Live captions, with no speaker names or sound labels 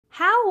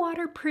How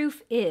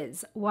waterproof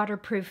is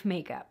waterproof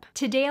makeup?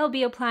 Today I'll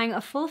be applying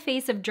a full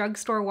face of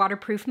drugstore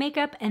waterproof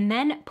makeup and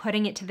then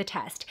putting it to the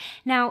test.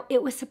 Now,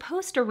 it was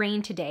supposed to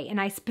rain today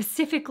and I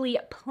specifically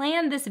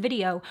planned this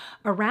video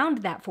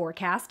around that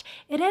forecast.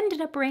 It ended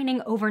up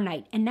raining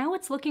overnight and now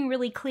it's looking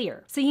really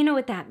clear. So you know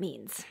what that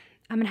means.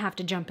 I'm gonna have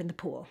to jump in the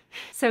pool.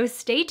 So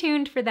stay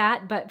tuned for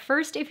that, but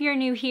first, if you're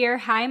new here,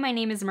 hi, my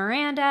name is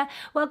Miranda.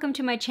 Welcome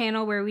to my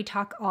channel where we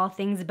talk all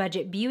things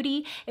budget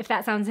beauty. If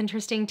that sounds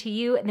interesting to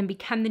you, then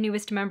become the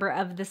newest member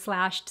of the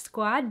Slashed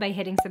Squad by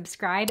hitting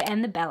subscribe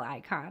and the bell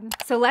icon.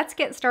 So let's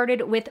get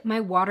started with my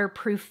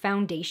waterproof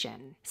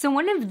foundation. So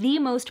one of the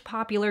most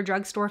popular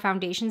drugstore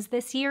foundations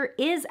this year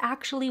is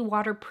actually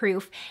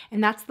waterproof,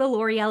 and that's the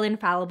L'Oreal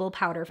Infallible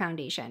Powder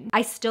Foundation.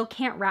 I still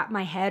can't wrap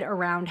my head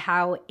around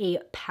how a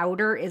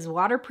powder is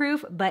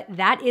waterproof, but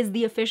that is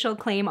the official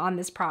claim on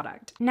this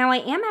product. Now I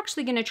am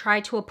actually gonna try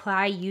to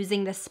apply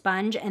using the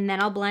sponge and then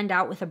I'll blend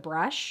out with a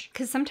brush,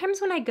 because sometimes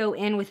when I go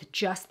in with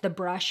just the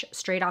brush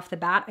straight off the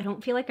bat, I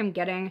don't feel like I'm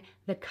getting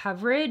the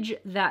coverage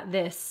that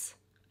this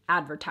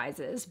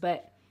advertises,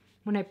 but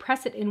when I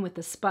press it in with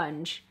the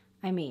sponge,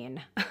 I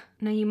mean,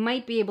 now you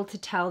might be able to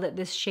tell that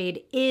this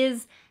shade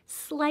is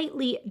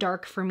slightly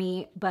dark for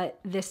me, but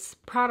this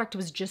product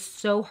was just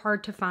so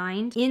hard to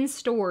find in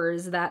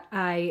stores that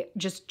I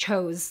just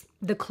chose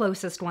the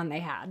closest one they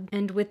had.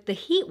 And with the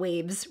heat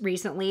waves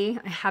recently,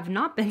 I have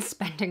not been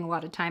spending a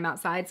lot of time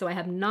outside, so I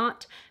have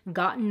not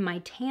gotten my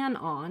tan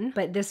on,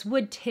 but this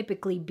would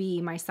typically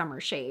be my summer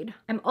shade.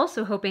 I'm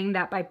also hoping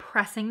that by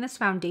pressing this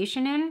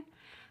foundation in,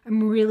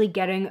 I'm really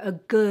getting a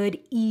good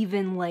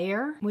even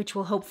layer, which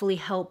will hopefully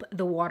help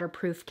the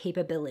waterproof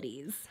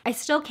capabilities. I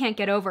still can't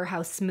get over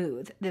how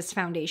smooth this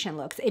foundation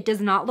looks. It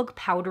does not look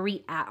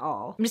powdery at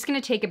all. I'm just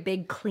gonna take a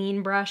big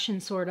clean brush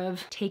and sort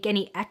of take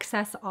any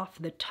excess off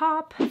the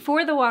top.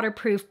 For the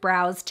waterproof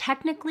brows,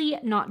 technically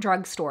not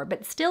drugstore,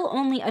 but still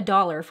only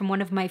 $1 from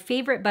one of my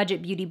favorite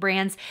budget beauty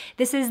brands.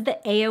 This is the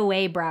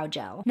AOA Brow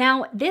Gel.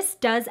 Now, this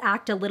does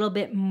act a little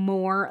bit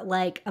more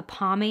like a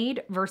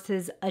pomade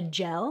versus a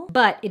gel,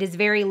 but it is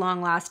very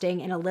long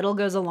lasting and a little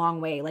goes a long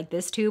way. Like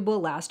this tube will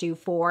last you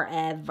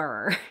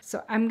forever.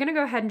 So I'm gonna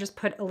go ahead and just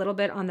put a little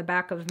bit on the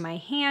back of my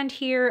hand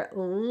here,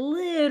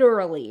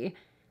 literally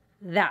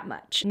that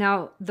much.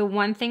 Now, the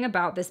one thing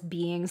about this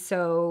being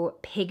so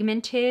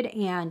pigmented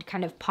and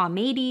kind of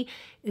pomade-y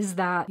is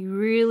that you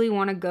really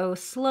wanna go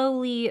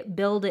slowly,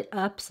 build it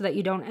up so that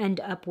you don't end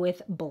up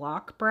with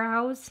block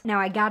brows. Now,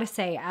 I gotta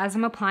say, as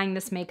I'm applying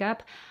this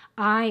makeup,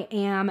 I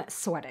am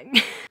sweating.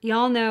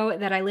 Y'all know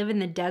that I live in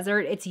the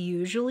desert. It's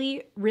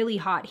usually really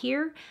hot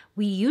here.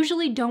 We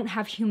usually don't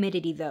have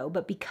humidity though,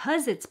 but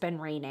because it's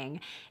been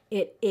raining,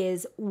 it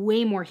is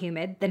way more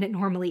humid than it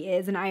normally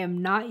is, and I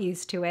am not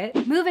used to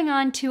it. Moving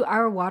on to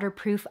our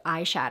waterproof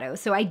eyeshadow.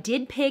 So I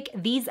did pick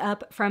these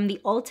up from the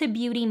Ulta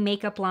Beauty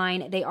makeup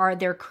line. They are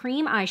their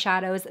cream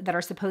eyeshadows that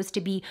are supposed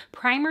to be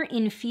primer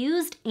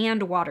infused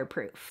and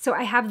waterproof. So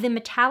I have the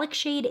metallic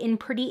shade in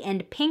Pretty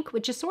and Pink,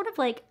 which is sort of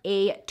like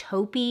a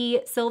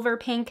taupey silver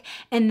pink,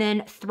 and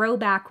then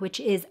Throwback, which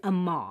is a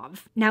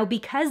mauve. Now,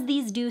 because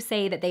these do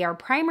say that they are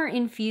primer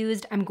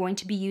infused, I'm going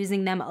to be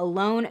using them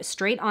alone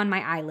straight on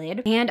my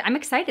eyelid, and I'm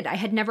excited. I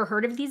had never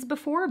heard of these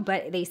before,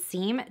 but they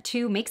seem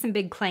to make some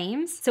big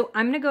claims. So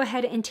I'm gonna go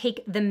ahead and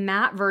take the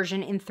matte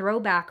version in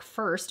Throwback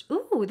first.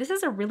 Ooh, this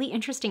is a really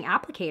interesting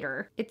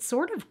applicator. It's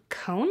sort of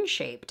cone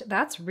shaped.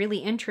 That's really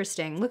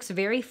interesting. Looks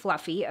very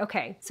fluffy.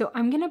 Okay, so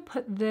I'm gonna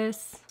put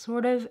this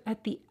sort of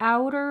at the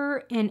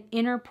outer and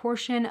inner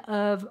portion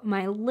of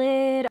my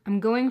lid. I'm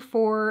going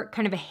for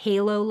kind of a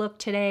halo look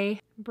today.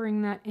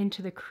 Bring that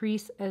into the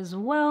crease as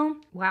well.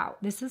 Wow,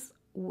 this is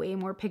way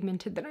more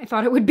pigmented than I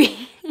thought it would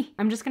be.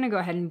 I'm just gonna go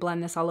ahead and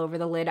blend this all over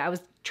the lid. I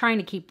was trying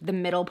to keep the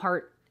middle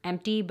part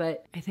empty,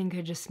 but I think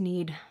I just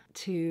need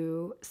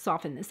to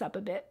soften this up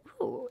a bit.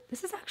 Ooh,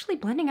 this is actually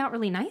blending out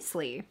really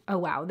nicely. Oh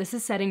wow, this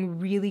is setting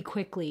really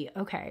quickly.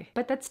 Okay,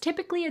 but that's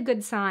typically a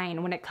good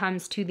sign when it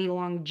comes to the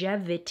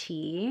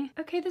longevity.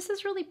 Okay, this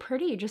is really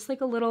pretty, just like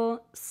a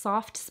little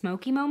soft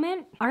smoky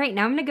moment. All right,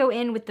 now I'm gonna go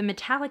in with the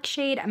metallic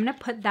shade. I'm gonna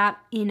put that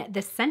in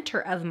the center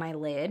of my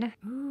lid.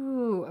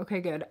 Ooh, okay,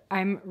 good.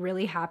 I'm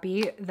really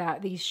happy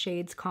that these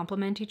shades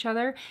complement each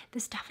other.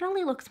 This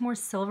definitely looks more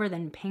silver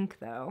than pink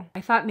though.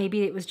 I thought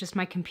maybe it was just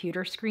my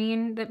computer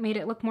screen that made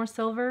it look more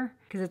silver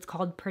because it's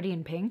called Pretty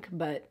and Pink,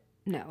 but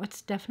no,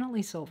 it's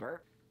definitely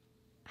silver.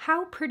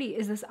 How pretty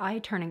is this eye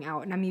turning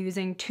out? And I'm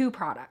using two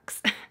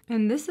products.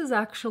 And this is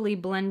actually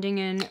blending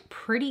in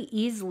pretty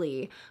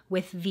easily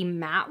with the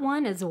matte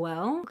one as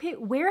well. Okay,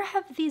 where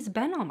have these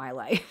been all my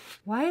life?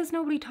 Why is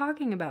nobody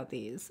talking about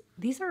these?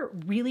 These are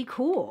really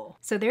cool.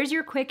 So there's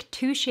your quick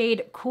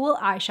 2-shade cool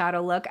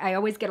eyeshadow look. I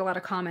always get a lot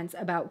of comments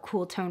about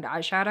cool toned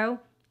eyeshadow.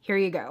 Here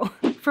you go.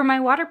 For my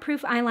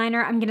waterproof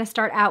eyeliner, I'm gonna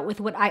start out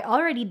with what I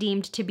already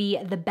deemed to be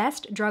the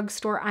best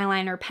drugstore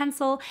eyeliner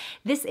pencil.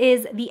 This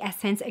is the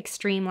Essence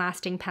Extreme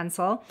Lasting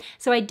Pencil.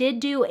 So I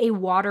did do a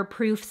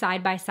waterproof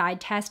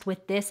side-by-side test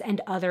with this and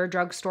other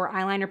drugstore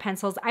eyeliner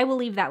pencils. I will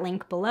leave that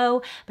link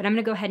below, but I'm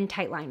gonna go ahead and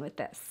tightline with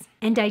this.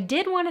 And I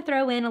did want to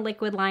throw in a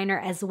liquid liner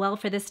as well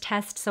for this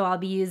test, so I'll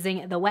be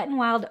using the Wet n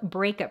Wild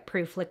Breakup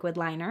Proof liquid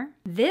liner.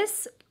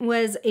 This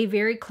was a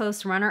very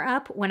close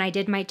runner-up when I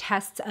did my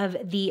tests of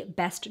the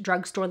best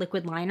drugstore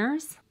liquid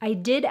liners. I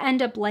did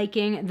end up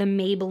liking the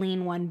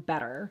Maybelline one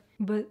better,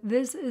 but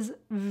this is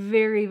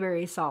very,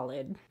 very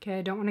solid. Okay,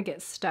 I don't want to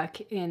get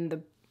stuck in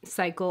the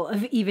cycle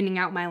of evening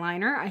out my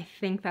liner. I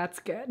think that's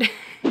good.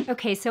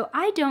 Okay, so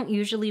I don't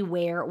usually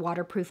wear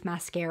waterproof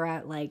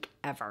mascara like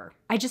ever.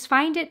 I just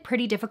find it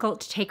pretty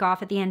difficult to take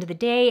off at the end of the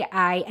day.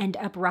 I end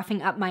up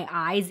roughing up my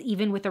eyes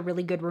even with a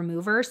really good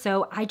remover,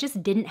 so I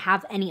just didn't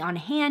have any on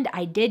hand.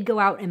 I did go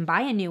out and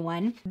buy a new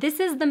one. This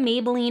is the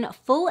Maybelline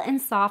Full and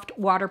Soft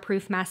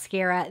Waterproof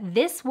Mascara.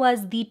 This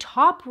was the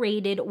top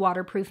rated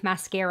waterproof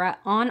mascara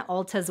on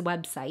Ulta's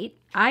website.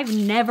 I've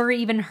never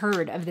even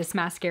heard of this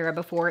mascara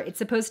before. It's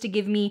supposed to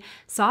give me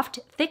soft,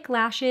 thick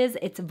lashes.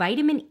 It's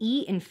vitamin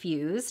E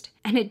infused,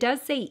 and it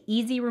does say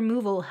easy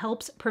removal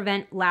helps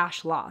prevent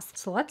lash loss.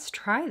 So let's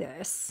try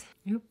this.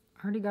 Oop,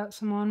 already got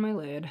some on my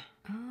lid.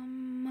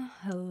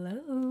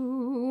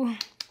 Hello.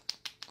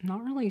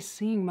 Not really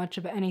seeing much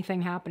of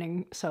anything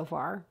happening so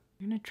far.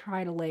 I'm gonna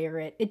try to layer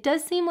it. It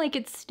does seem like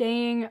it's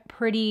staying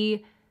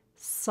pretty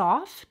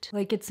soft,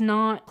 like it's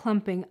not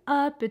clumping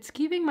up. It's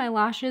keeping my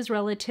lashes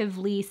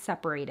relatively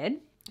separated.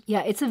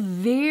 Yeah, it's a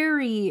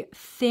very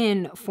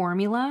thin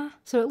formula,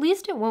 so at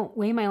least it won't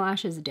weigh my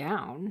lashes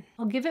down.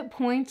 I'll give it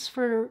points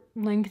for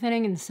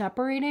lengthening and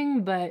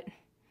separating, but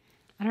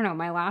I don't know,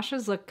 my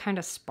lashes look kind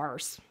of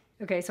sparse.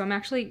 Okay, so I'm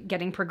actually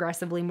getting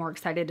progressively more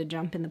excited to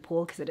jump in the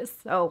pool because it is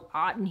so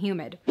hot and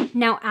humid.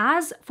 Now,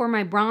 as for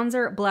my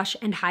bronzer, blush,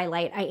 and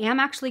highlight, I am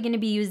actually going to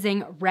be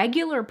using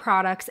regular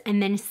products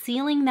and then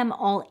sealing them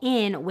all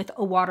in with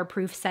a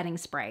waterproof setting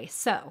spray.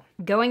 So,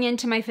 going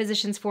into my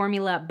Physicians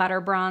Formula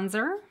Butter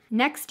Bronzer.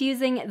 Next,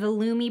 using the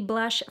Lumi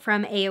blush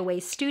from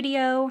AOA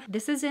Studio.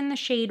 This is in the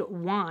shade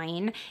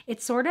Wine.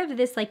 It's sort of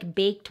this like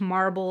baked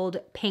marbled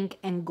pink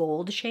and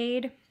gold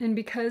shade. And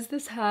because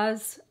this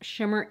has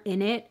shimmer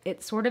in it,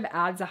 it sort of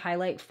adds a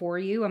highlight for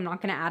you. I'm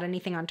not gonna add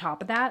anything on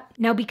top of that.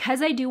 Now,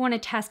 because I do wanna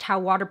test how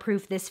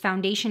waterproof this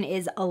foundation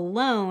is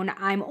alone,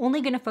 I'm only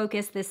gonna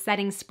focus this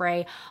setting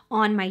spray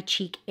on my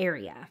cheek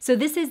area. So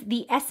this is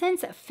the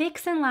Essence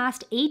Fix and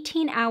Last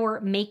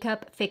 18-Hour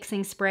Makeup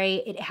Fixing Spray.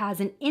 It has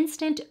an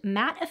instant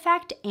matte effect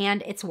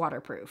and it's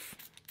waterproof.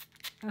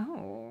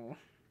 Oh,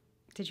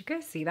 did you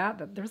guys see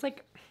that? There's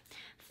like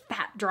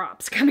fat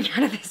drops coming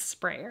out of this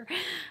sprayer.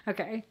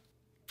 Okay.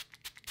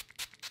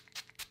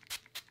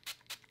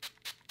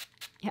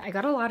 Yeah, I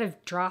got a lot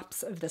of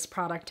drops of this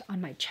product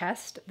on my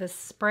chest. This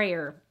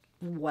sprayer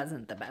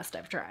wasn't the best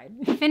I've tried.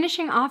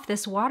 Finishing off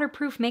this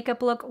waterproof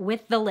makeup look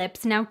with the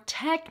lips. Now,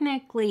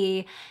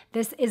 technically,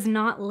 this is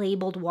not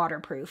labeled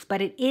waterproof,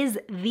 but it is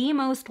the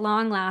most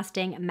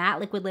long-lasting matte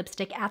liquid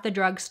lipstick at the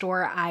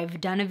drugstore. I've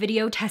done a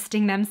video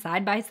testing them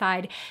side by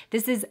side.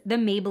 This is the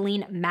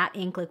Maybelline Matte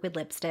Ink Liquid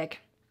Lipstick.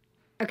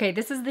 Okay,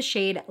 this is the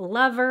shade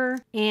Lover,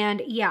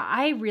 and yeah,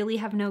 I really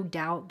have no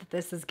doubt that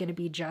this is gonna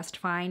be just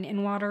fine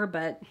in water,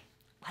 but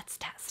let's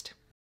test.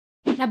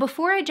 Now,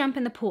 before I jump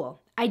in the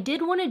pool, I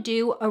did want to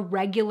do a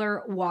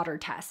regular water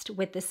test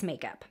with this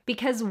makeup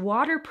because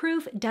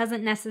waterproof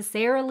doesn't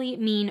necessarily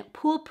mean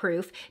pool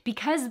proof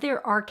because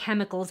there are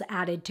chemicals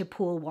added to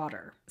pool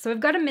water. So I've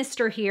got a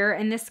mister here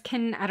and this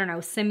can, I don't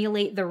know,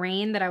 simulate the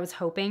rain that I was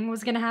hoping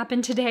was going to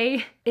happen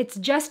today. It's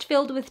just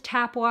filled with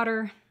tap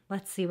water.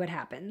 Let's see what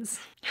happens.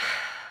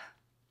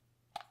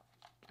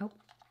 Oh.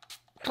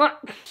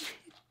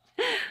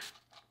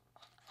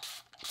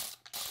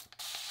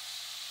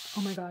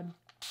 Oh my God.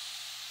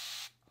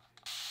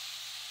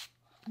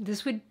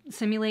 This would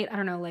simulate, I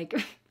don't know, like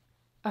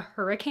a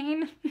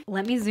hurricane.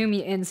 Let me zoom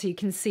you in so you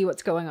can see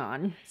what's going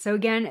on. So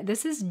again,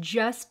 this is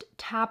just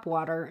tap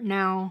water.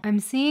 Now, I'm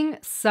seeing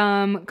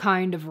some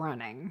kind of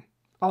running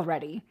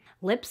already.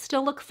 Lips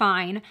still look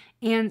fine,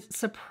 and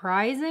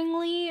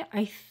surprisingly,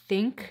 I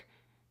think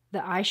the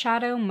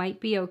eyeshadow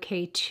might be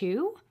okay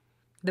too.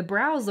 The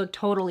brows look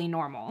totally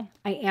normal.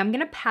 I am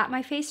gonna pat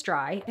my face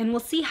dry, and we'll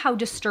see how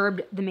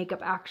disturbed the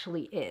makeup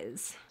actually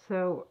is.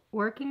 So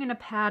working in a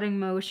patting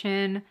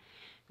motion,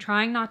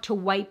 trying not to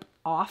wipe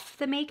off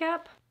the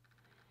makeup.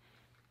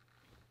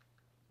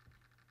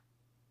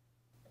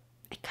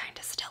 It kind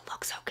of still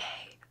looks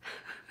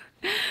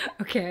okay.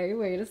 Okay,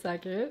 wait a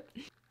second.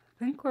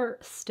 I think we're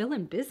still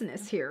in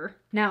business here.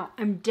 Now,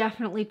 I'm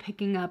definitely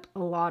picking up a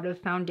lot of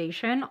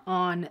foundation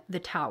on the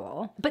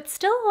towel, but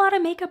still a lot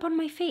of makeup on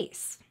my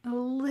face. A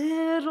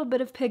little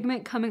bit of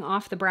pigment coming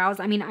off the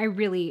brows. I mean, I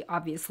really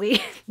obviously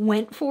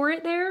went for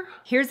it there.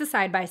 Here's a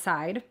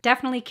side-by-side.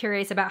 Definitely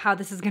curious about how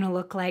this is gonna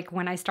look like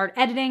when I start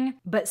editing,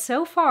 but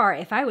so far,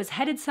 if I was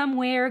headed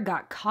somewhere,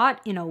 got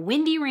caught in a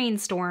windy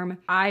rainstorm,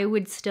 I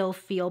would still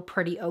feel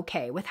pretty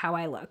okay with how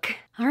I look.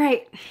 All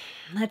right,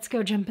 let's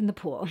go jump in the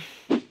pool.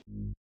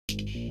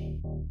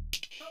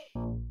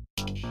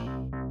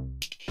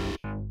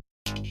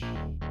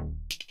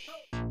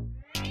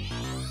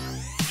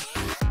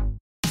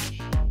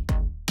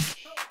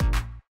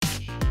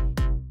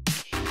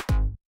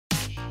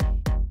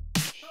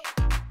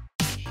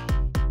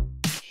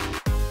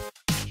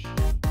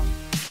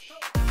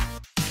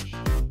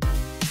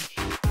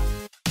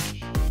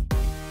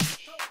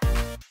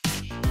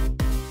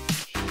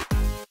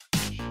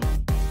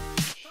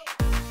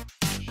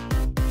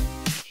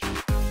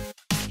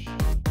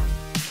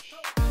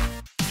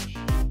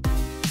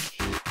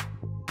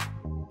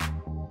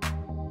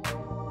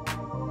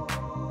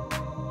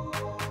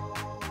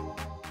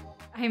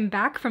 I'm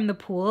back from the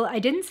pool. I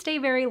didn't stay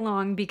very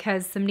long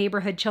because some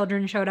neighborhood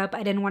children showed up.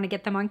 I didn't want to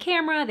get them on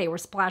camera. They were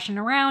splashing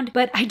around,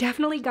 but I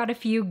definitely got a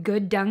few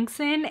good dunks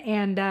in,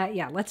 and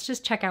yeah, let's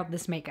just check out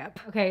this makeup.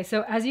 Okay,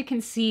 so as you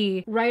can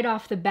see right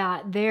off the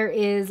bat, there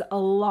is a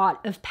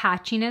lot of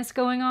patchiness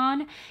going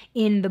on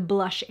in the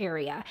blush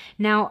area.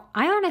 Now,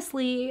 I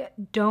honestly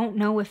don't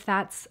know if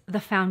that's the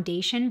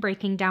foundation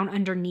breaking down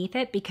underneath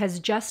it, because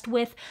just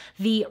with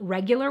the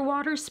regular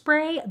water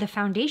spray, the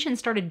foundation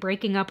started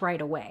breaking up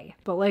right away.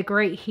 But like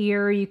right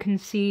here, you can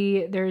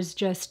see there's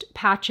just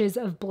patches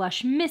of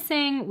blush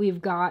missing.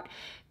 We've got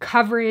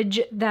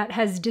coverage that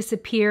has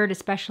disappeared,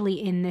 especially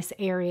in this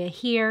area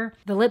here.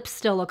 The lips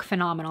still look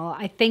phenomenal.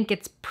 I think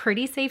it's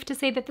pretty safe to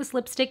say that this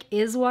lipstick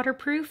is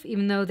waterproof,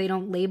 even though they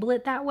don't label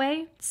it that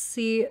way. Let's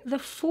see, the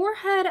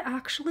forehead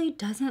actually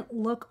doesn't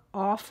look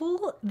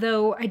awful,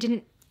 though I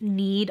didn't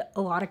need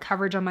a lot of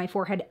coverage on my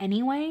forehead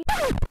anyway.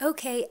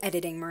 Okay,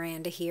 editing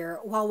Miranda here.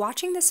 While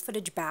watching this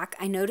footage back,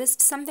 I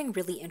noticed something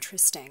really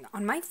interesting.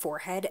 On my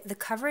forehead, the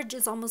coverage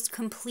is almost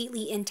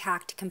completely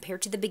intact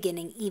compared to the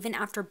beginning, even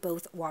after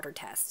both water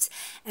tests.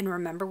 And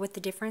remember what the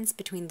difference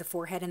between the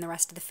forehead and the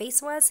rest of the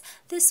face was?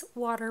 This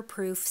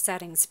waterproof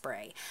setting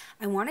spray.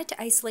 I wanted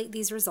to isolate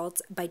these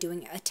results by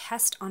doing a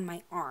test on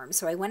my arm,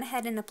 so I went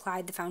ahead and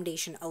applied the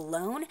foundation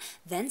alone,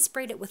 then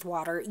sprayed it with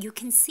water. You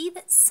can see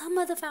that some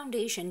of the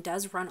foundation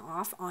does run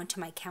off onto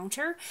my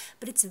counter,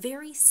 but it's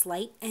very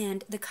slight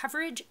and the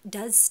coverage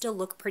does still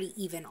look pretty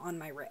even on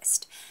my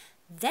wrist.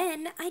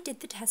 Then I did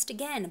the test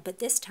again, but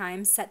this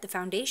time set the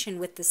foundation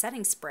with the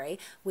setting spray,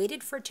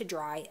 waited for it to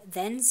dry,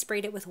 then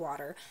sprayed it with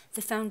water.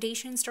 The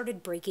foundation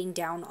started breaking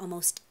down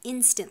almost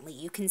instantly.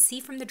 You can see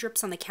from the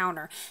drips on the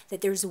counter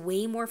that there's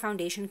way more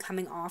foundation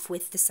coming off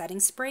with the setting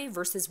spray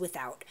versus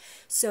without.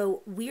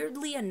 So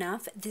weirdly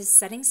enough, this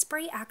setting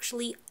spray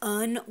actually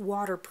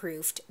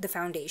unwaterproofed the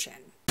foundation.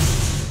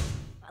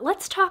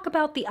 Let's talk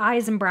about the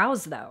eyes and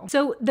brows though.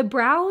 So the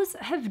brows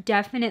have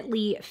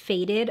definitely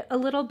faded a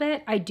little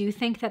bit. I do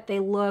think that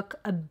they look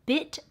a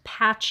bit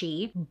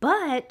patchy,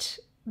 but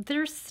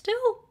they're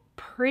still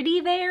pretty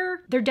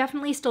there. They're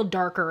definitely still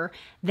darker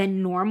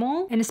than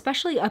normal, and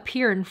especially up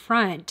here in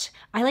front.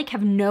 I like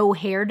have no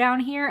hair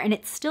down here and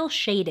it's still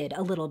shaded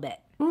a little bit.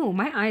 Ooh,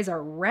 my eyes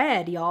are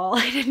red, y'all.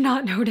 I did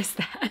not notice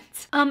that.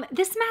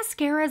 This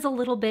mascara is a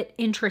little bit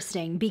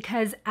interesting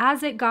because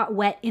as it got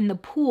wet in the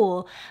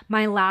pool,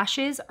 my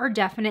lashes are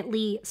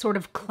definitely sort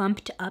of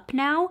clumped up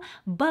now,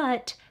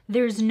 but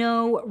there's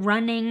no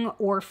running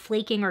or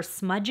flaking or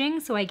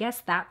smudging, so I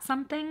guess that's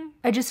something.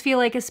 I just feel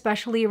like,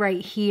 especially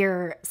right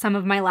here, some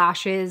of my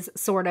lashes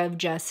sort of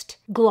just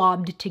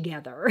globbed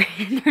together.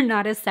 They're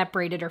not as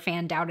separated or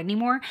fanned out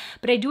anymore,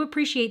 but I do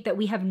appreciate that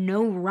we have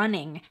no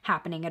running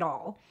happening at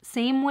all.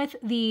 Same with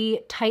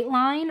the tight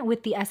line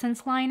with the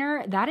Essence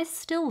liner. That is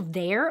still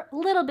there, a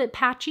little bit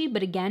patchy,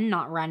 but again,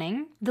 not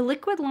running. The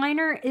liquid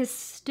liner is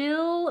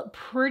still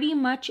pretty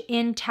much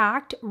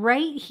intact.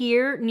 Right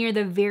here near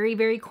the very,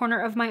 very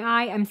corner of my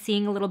eye, I'm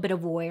seeing a little bit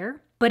of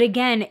wear. But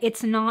again,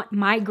 it's not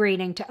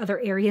migrating to other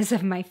areas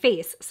of my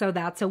face, so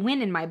that's a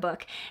win in my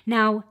book.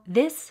 Now,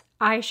 this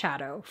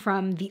eyeshadow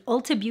from the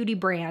Ulta Beauty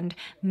brand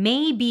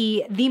may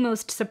be the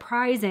most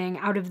surprising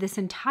out of this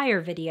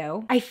entire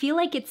video. I feel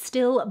like it's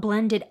still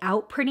blended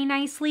out pretty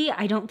nicely.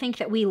 I don't think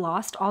that we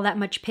lost all that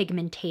much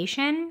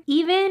pigmentation.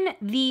 Even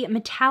the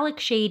metallic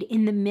shade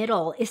in the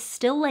middle is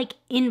still like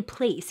in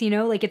place, you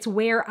know, like it's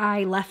where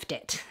I left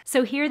it.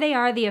 So here they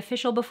are, the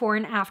official before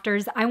and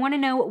afters. I want to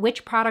know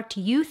which product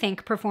you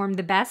think performed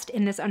the best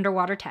in this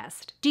underwater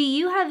test. Do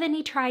you have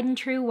any tried and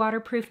true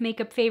waterproof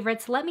makeup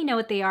favorites? Let me know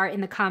what they are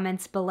in the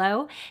comments below.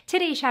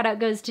 Today's shout out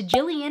goes to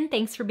Jillian.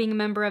 Thanks for being a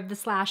member of the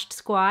Slashed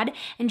Squad.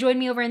 And join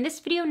me over in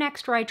this video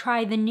next where I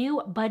try the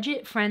new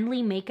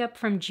budget-friendly makeup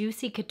from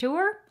Juicy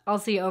Couture. I'll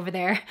see you over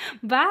there.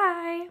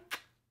 Bye!